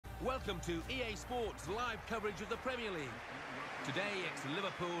Welcome to EA Sports live coverage of the Premier League. Today it's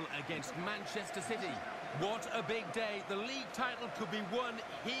Liverpool against Manchester City. What a big day. The league title could be won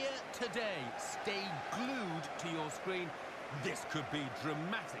here today. Stay glued to your screen. This could be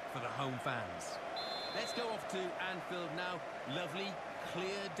dramatic for the home fans. Let's go off to Anfield now. Lovely,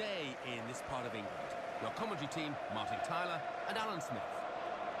 clear day in this part of England. Your commentary team, Martin Tyler and Alan Smith.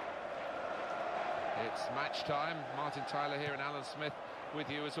 It's match time. Martin Tyler here and Alan Smith with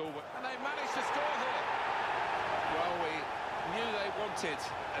you as always. And they managed to score here. Well, we knew they wanted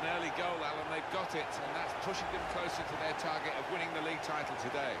an early goal, Alan. They've got it, and that's pushing them closer to their target of winning the league title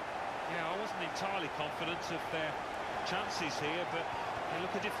today. Yeah, I wasn't entirely confident of their chances here, but they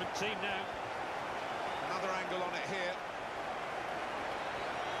look a different team now. Another angle on it here.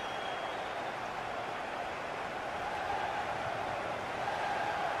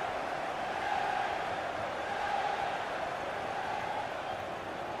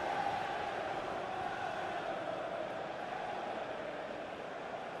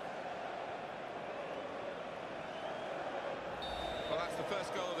 Well, that's the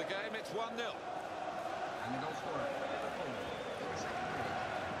first goal of the game. It's 1-0. And the goal scorer, Liverpool, in the second minute,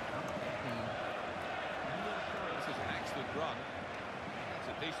 number 15. This is an excellent run. It's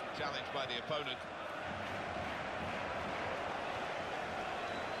a decent challenge by the opponent.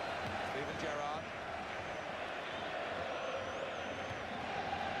 Steven Gerrard.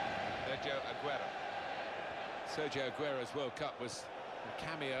 Sergio Aguero's World Cup was a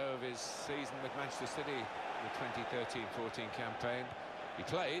cameo of his season with Manchester City, the 2013-14 campaign. He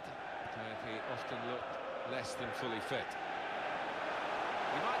played, but he often looked less than fully fit.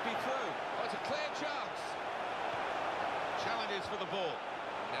 He might be through. Oh, it's a clear chance. Challenges for the ball.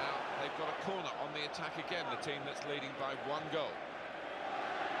 Now they've got a corner on the attack again, the team that's leading by 1 goal.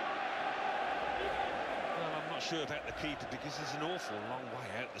 Well, I'm not sure about the keeper because he's an awful long way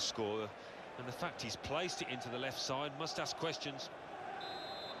out the scorer, and the fact he's placed it into the left side must ask questions.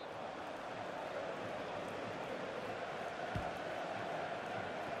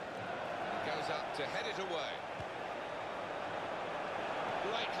 Goes up to head it away.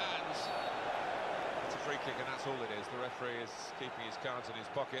 Great hands. It's a free kick and that's all it is. The referee is keeping his cards in his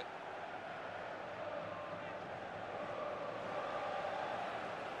pocket.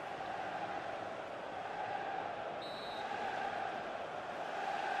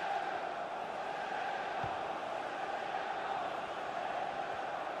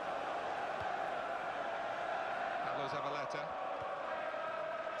 Zavaleta.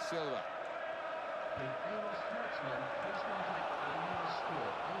 Silva.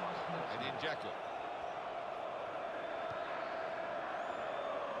 And in Jackal.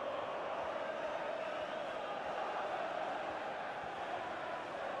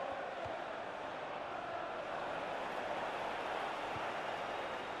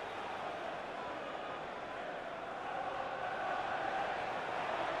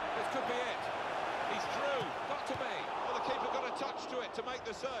 This could be it. He's through. Got to be. Well, the keeper got a touch to it to make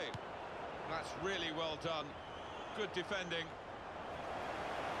the save. That's really well done. Good defending.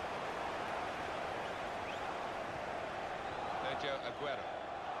 Sergio Aguero.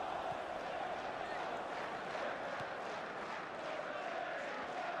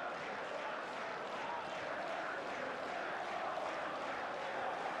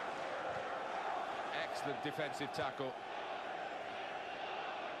 Excellent defensive tackle.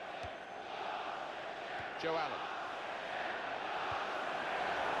 Joe Allen.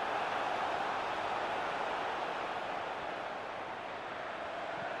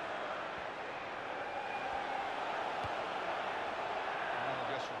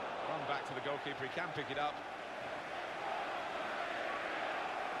 Run back to the goalkeeper, he can pick it up.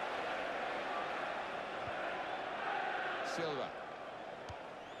 Silva.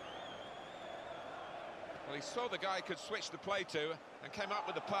 Well, he saw the guy could switch the play to and came up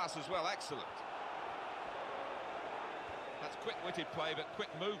with the pass as well. Excellent. That's quick-witted play, but quick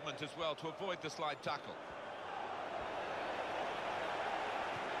movement as well to avoid the slide tackle.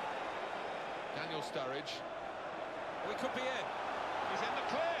 Daniel Sturridge. Oh, he could be in. He's in the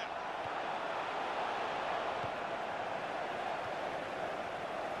clear.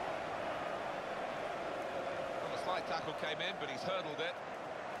 Well, the slide tackle came in, but he's hurdled it.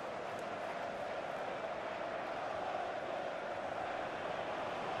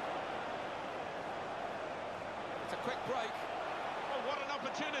 It's a quick break. Oh, what an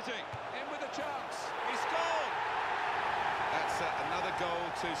opportunity. In with a chance. He scored. That's another goal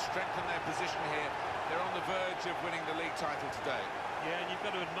to strengthen their position here. They're on the verge of winning the league title today. Yeah, and you've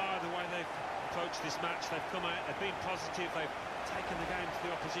got to admire the way they've approached this match. They've come out, they've been positive, they've taken the game to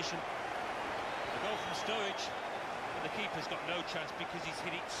the opposition. The goal from Sturridge. And the keeper's got no chance because he's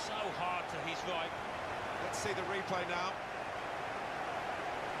hit it so hard to his right. Let's see the replay now.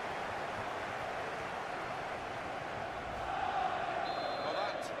 Well,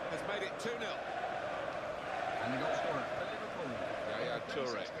 that has made it 2-0. And the goal scorer for Liverpool. Yaya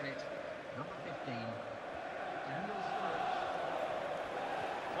Toure. 36th minute, number 15, Daniel Sturridge.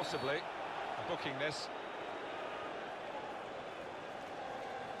 Possibly booking this.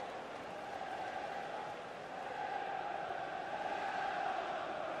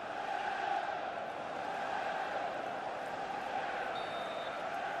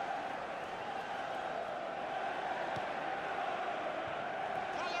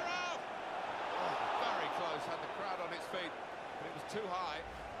 Had the crowd on its feet, but it was too high.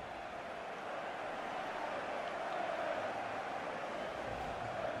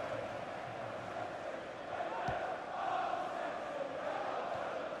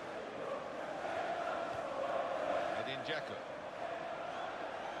 Edin Dzeko.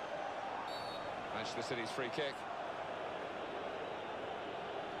 Manchester City's free kick.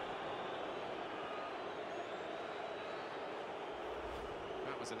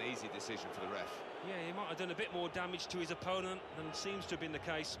 That was an easy decision for the ref. Yeah, he might have done a bit more damage to his opponent than seems to have been the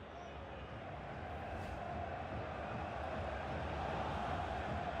case.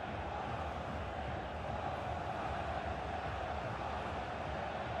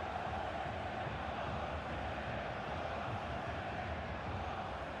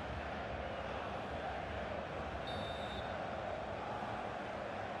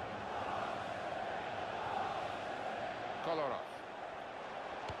 Kolarov.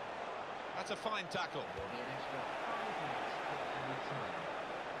 That's a fine tackle. There'll be an extra 5 minutes for added time.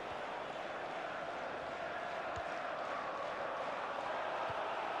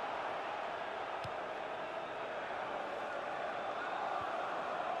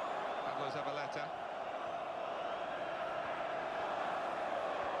 Pablo Zabaleta.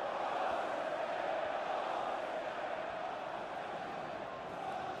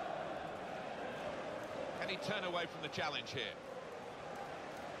 Can he turn away from the challenge here?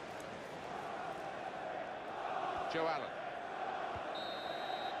 Joe Allen.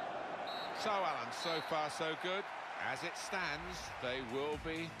 So Allen, so far so good. As it stands, they will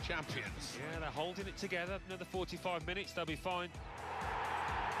be champions. Yeah, they're holding it together. Another 45 minutes, they'll be fine.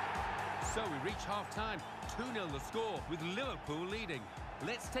 So we reach half-time, 2-0 the score, with Liverpool leading.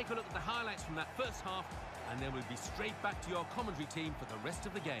 Let's take a look at the highlights from that first half, and then we'll be straight back to your commentary team for the rest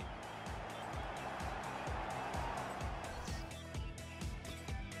of the game.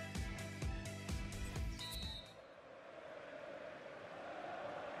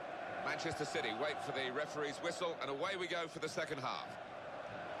 Manchester City wait for the referee's whistle, and away we go for the second half.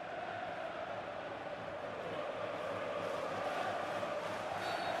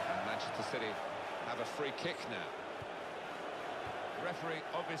 And Manchester City have a free kick now. The referee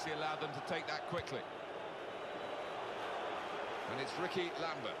obviously allowed them to take that quickly. And it's Ricky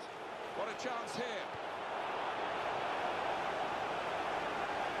Lambert. What a chance here.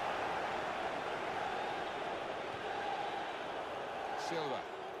 Silva.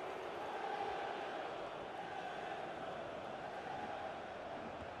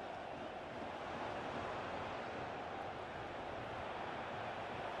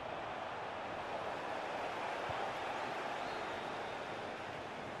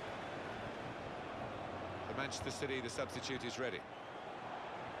 For Manchester City, the substitute is ready.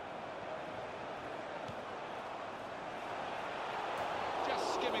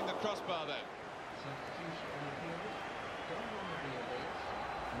 Just skimming the crossbar there. Substitution on the field. Going on the rear wheels.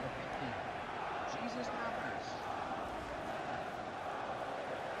 Number 15, Jesus Navas.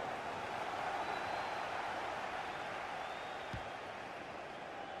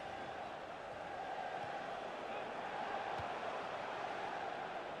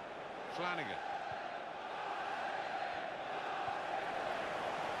 Flanagan.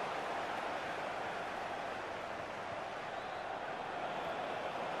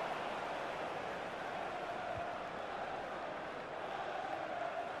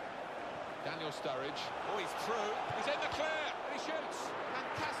 Daniel Sturridge. Oh, he's through. He's in the clear. And he shoots.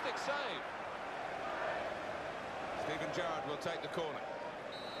 Fantastic save. Steven Gerrard will take the corner.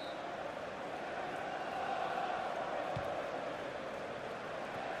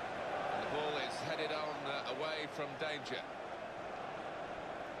 And the ball is headed on away from danger.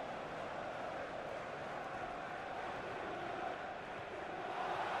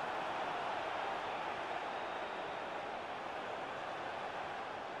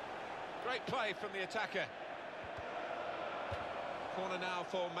 Great play from the attacker. Corner now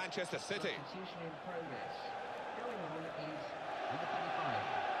for Manchester City. Substitution in progress. Going on is number 25.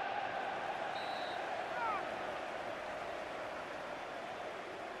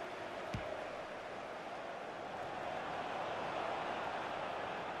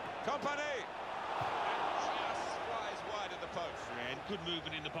 Company! And just flies wide of the post. Yeah, and good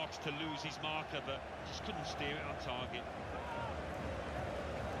movement in the box to lose his marker, but just couldn't steer it on target.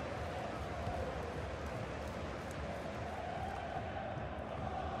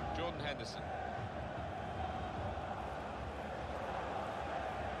 Jordan Henderson.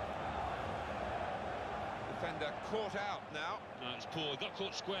 Defender caught out now. No, it's poor. Got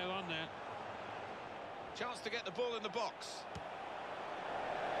caught square on there. Chance to get the ball in the box.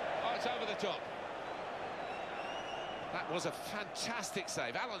 Oh, it's over the top. That was a fantastic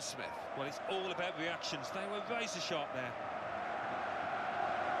save. Alan Smith. Well, it's all about reactions. They were razor sharp there.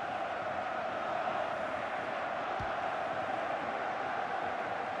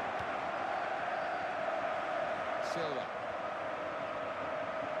 Silva.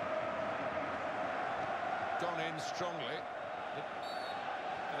 Gone in strongly.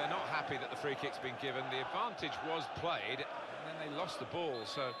 They're not happy that the free kick's been given. The advantage was played, and then they lost the ball.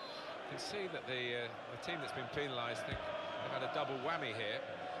 So you can see that the team that's been penalised think they've had a double whammy here.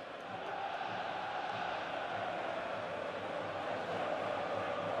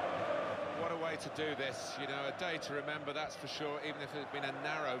 What a way to do this. You know, a day to remember, that's for sure, even if it had been a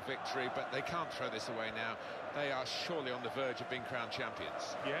narrow victory. But they can't throw this away now. They are surely on the verge of being crowned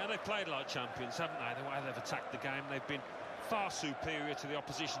champions. Yeah, they've played like champions, haven't they? The way they've attacked the game, they've been far superior to the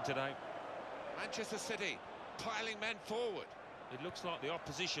opposition today. Manchester City piling men forward. It looks like the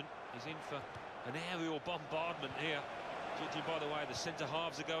opposition is in for an aerial bombardment here, judging by the way the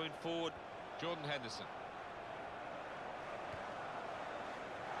centre-halves are going forward. Jordan Henderson.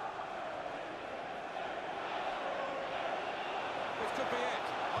 This could be it.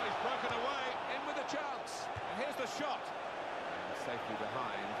 Oh, he's broken away. In with a chance. And here's the shot. And safely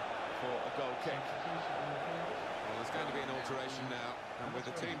behind for a goal kick. Well, there's going to be an alteration now. And with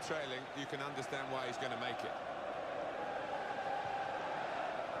the team trailing, you can understand why he's going to make it.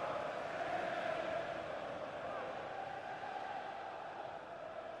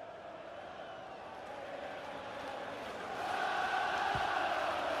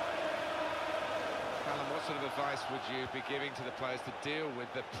 What sort of advice would you be giving to the players to deal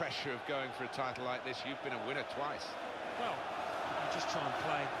with the pressure of going for a title like this? You've been a winner twice. Well, you just try and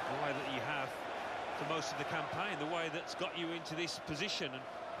play the way that you have for most of the campaign, the way that's got you into this position, and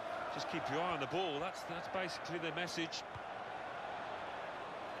just keep your eye on the ball. That's basically the message.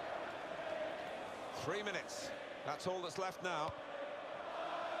 3 minutes. That's all that's left now.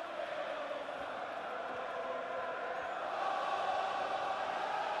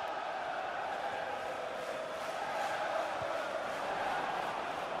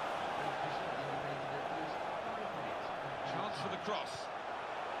 For the cross,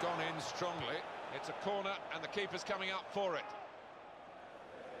 gone in strongly. It's a corner and the keeper's coming up for it.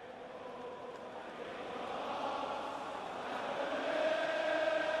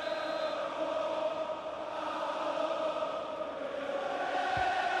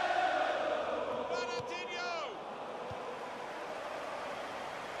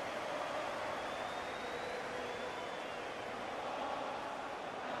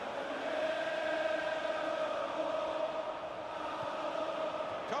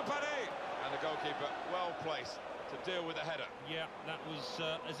 Company! And the goalkeeper well placed to deal with the header. Yeah, that was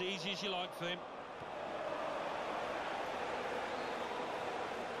as easy as you like for him.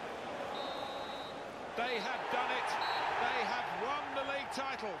 They have done it. They have won the league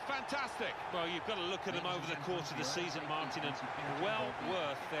title. Fantastic. Well, you've got to look at them over the course of the season, Martin, and well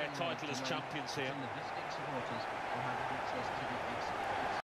worth their title as champions here.